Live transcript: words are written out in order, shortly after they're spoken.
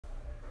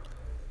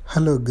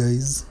Hello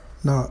guys,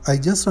 now I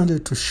just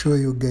wanted to show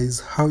you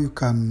guys how you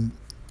can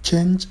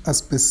change a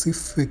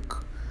specific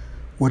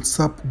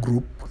WhatsApp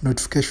group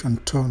notification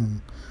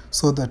tone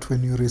so that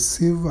when you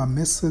receive a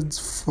message,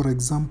 for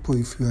example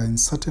if you are in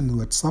certain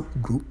WhatsApp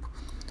group,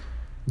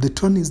 the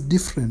tone is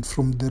different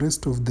from the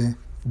rest of the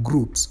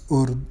groups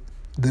or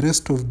the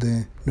rest of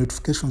the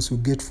notifications you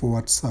get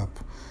for WhatsApp.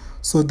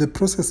 So the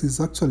process is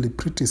actually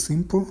pretty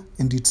simple,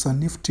 and it's a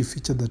nifty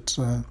feature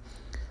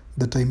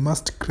that I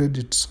must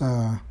credit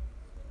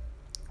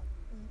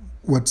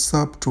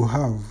WhatsApp to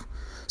have.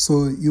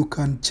 So you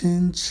can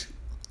change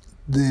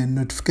the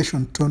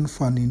notification tone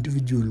for an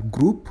individual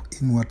group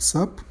in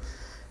WhatsApp,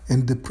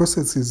 and the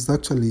process is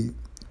actually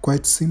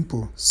quite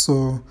simple.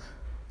 So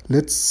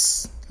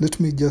let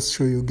me just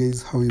show you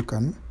guys how you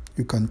can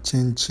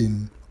change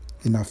in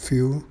a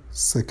few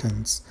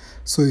seconds.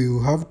 So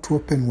you have to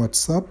open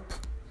WhatsApp,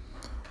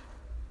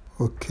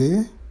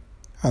 okay,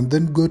 and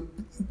then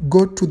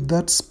go to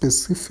that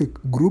specific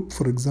group.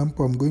 For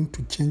example, I'm going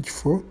to change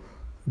for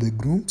the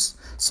groups,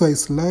 so I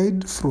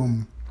slide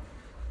from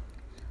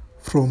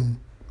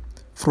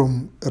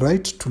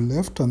right to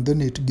left, and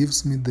then it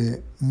gives me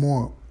the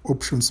more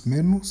options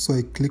menu. So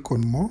I click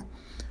on more,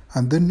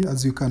 and then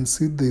as you can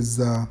see, there's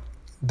the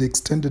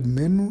extended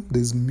menu.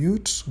 There's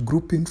mute,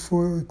 group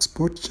info,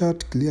 export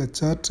chat, clear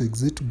chat,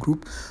 exit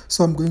group.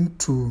 So I'm going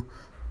to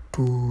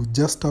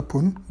just tap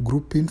on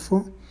group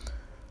info,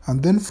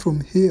 and then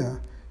from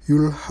here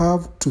you'll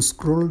have to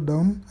scroll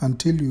down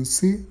until you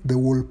see the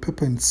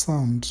wallpaper and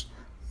sound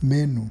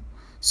menu.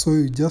 So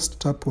you just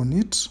tap on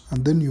it,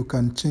 and then you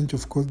can change,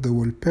 of course, the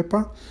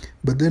wallpaper,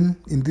 but then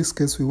in this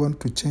case we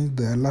want to change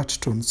the alert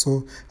tone.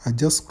 So I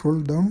just scroll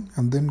down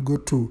and then go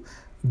to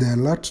the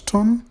alert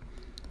tone.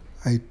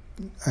 I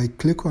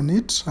click on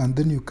it, and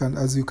then you can,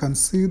 as you can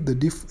see,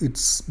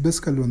 it's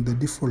basically on the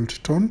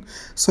default tone.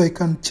 So I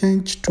can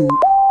change to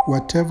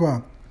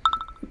whatever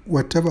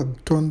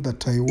tone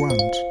that I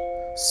want.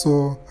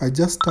 So I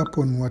just tap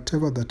on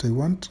whatever that I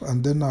want,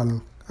 and then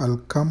I'll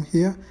come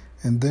here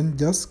and then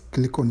just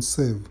click on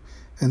save,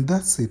 and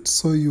that's it.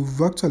 So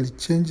you've actually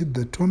changed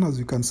the tone. As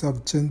you can see,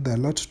 I've changed the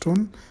alert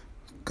tone,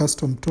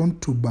 custom tone,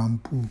 to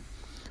bamboo.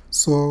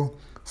 So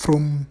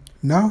from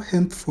now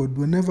henceforth,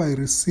 whenever I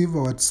receive a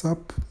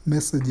WhatsApp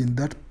message in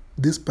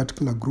this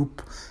particular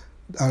group,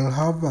 I'll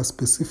have a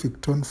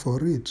specific tone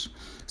for it.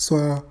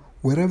 So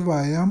wherever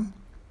I am,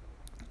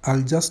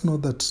 I'll just know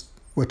that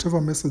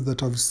whatever message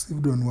that I've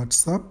received on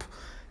WhatsApp,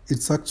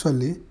 it's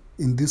actually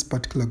in this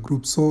particular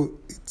group. So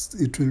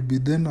it will be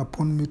then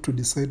upon me to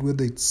decide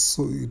whether it's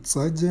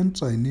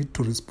urgent, I need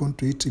to respond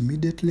to it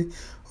immediately,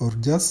 or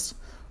just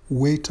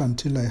wait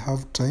until I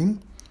have time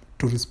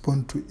to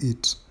respond to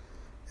it.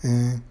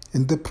 And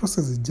the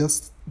process is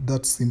just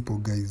that simple,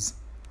 guys.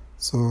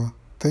 So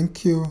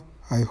thank you.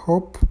 I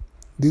hope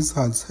this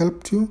has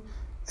helped you,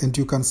 and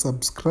you can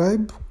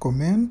subscribe,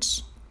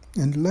 comment,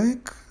 and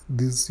like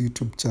this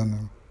YouTube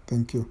channel.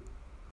 Thank you.